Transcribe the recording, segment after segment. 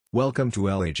Welcome to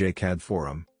LAJ CAD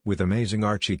Forum, with amazing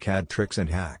Archicad tricks and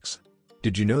hacks.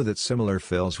 Did you know that similar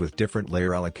fills with different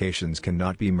layer allocations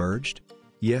cannot be merged?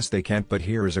 Yes, they can't, but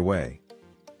here is a way.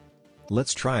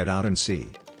 Let's try it out and see.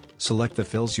 Select the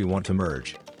fills you want to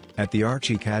merge. At the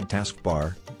Archicad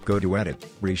taskbar, go to Edit,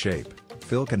 Reshape,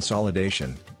 Fill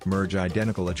Consolidation, Merge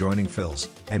Identical Adjoining Fills,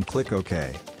 and click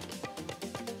OK.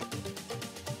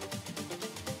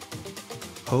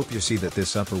 Hope you see that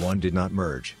this upper one did not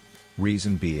merge.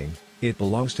 Reason being, it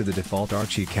belongs to the default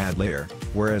Archicad layer,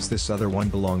 whereas this other one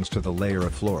belongs to the layer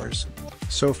of floors.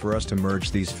 So for us to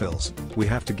merge these fills, we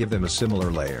have to give them a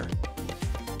similar layer.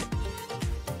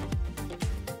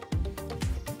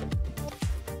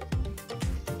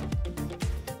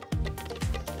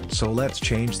 So let's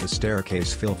change the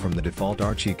staircase fill from the default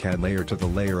Archicad layer to the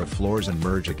layer of floors and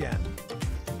merge again.